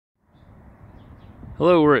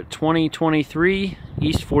Hello, we're at 2023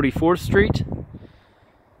 East 44th Street.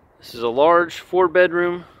 This is a large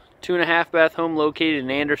 4-bedroom, 2.5 bath home located in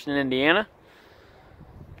Anderson, Indiana.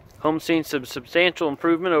 Home's seen some substantial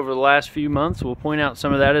improvement over the last few months. We'll point out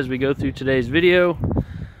some of that as we go through today's video.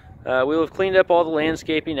 We'll have cleaned up all the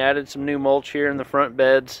landscaping, added some new mulch here in the front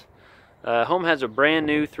beds. Home has a brand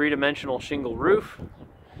new 3-dimensional shingle roof.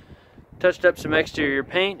 Touched up some exterior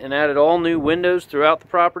paint and added all new windows throughout the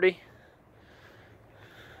property.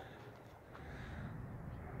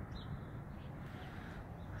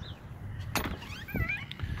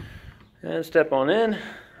 And step on in.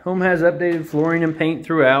 Home has updated flooring and paint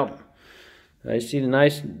throughout. You see the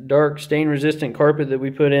nice dark stain resistant carpet that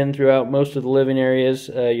we put in throughout most of the living areas.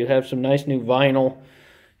 You'll have some nice new vinyl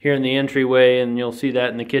here in the entryway, and you'll see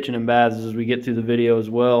that in the kitchen and baths as we get through the video as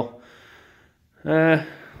well. We'll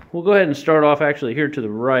go ahead and start off actually here to the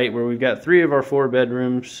right, where we've got 3 of our 4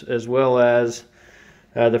 bedrooms as well as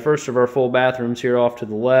the first of our full bathrooms here off to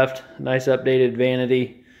the left. Nice updated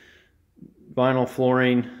vanity, vinyl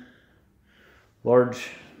flooring, large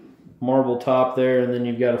marble top there, and then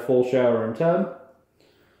you've got a full shower and tub.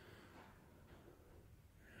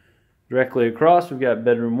 Directly across, we've got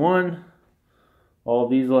bedroom 1. All of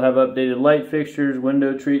these will have updated light fixtures,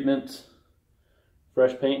 window treatments,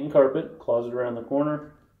 fresh paint and carpet, closet around the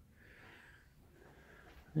corner.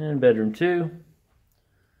 And bedroom 2.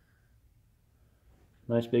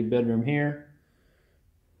 Nice big bedroom here.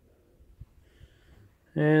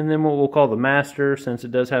 And then what we'll call the master, since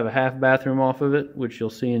it does have a half bathroom off of it, which you'll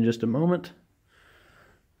see in just a moment.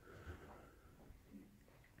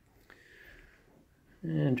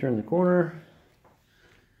 And turn the corner.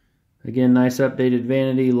 Again, nice updated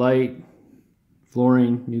vanity, light,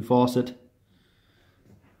 flooring, new faucet.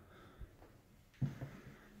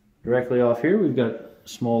 Directly off here, we've got a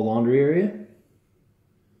small laundry area.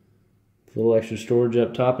 A little extra storage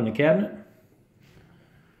up top in the cabinet.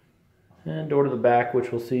 And door to the back,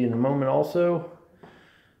 which we'll see in a moment also.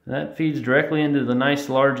 And that feeds directly into the nice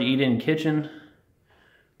large eat-in kitchen.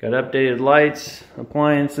 Got updated lights,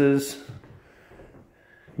 appliances,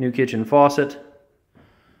 new kitchen faucet.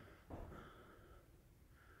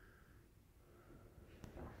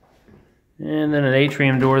 And then an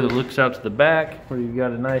atrium door that looks out to the back, where you've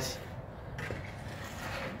got a nice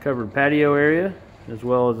covered patio area, as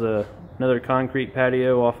well as another concrete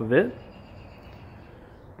patio off of it.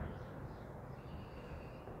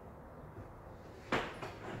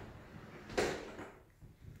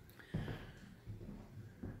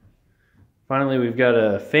 Finally, we've got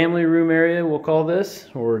a family room area, we'll call this,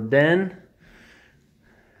 or den.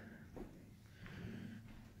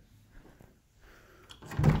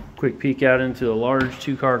 Quick peek out into a large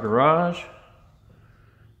 2-car garage.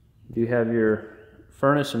 You have your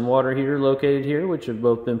furnace and water heater located here, which have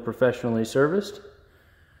both been professionally serviced.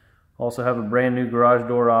 Also have a brand new garage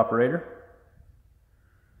door operator.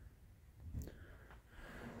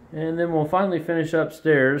 And then we'll finally finish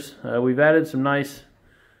upstairs. We've added some nice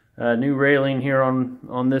new railing here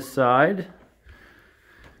on this side.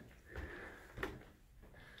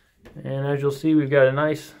 And as you'll see, we've got a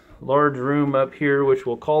nice large room up here, which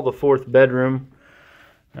we'll call the 4th bedroom.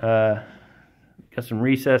 Got some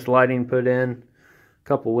recessed lighting put in. A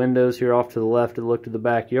couple windows here off to the left that look to the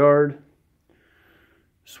backyard.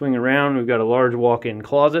 Swing around, we've got a large walk-in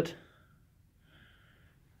closet.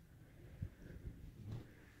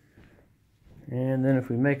 And then if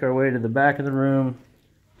we make our way to the back of the room,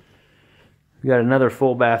 we've got another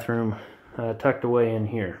full bathroom tucked away in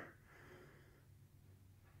here.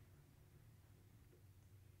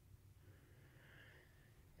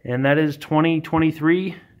 And that is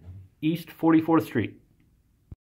 2023 East 44th Street.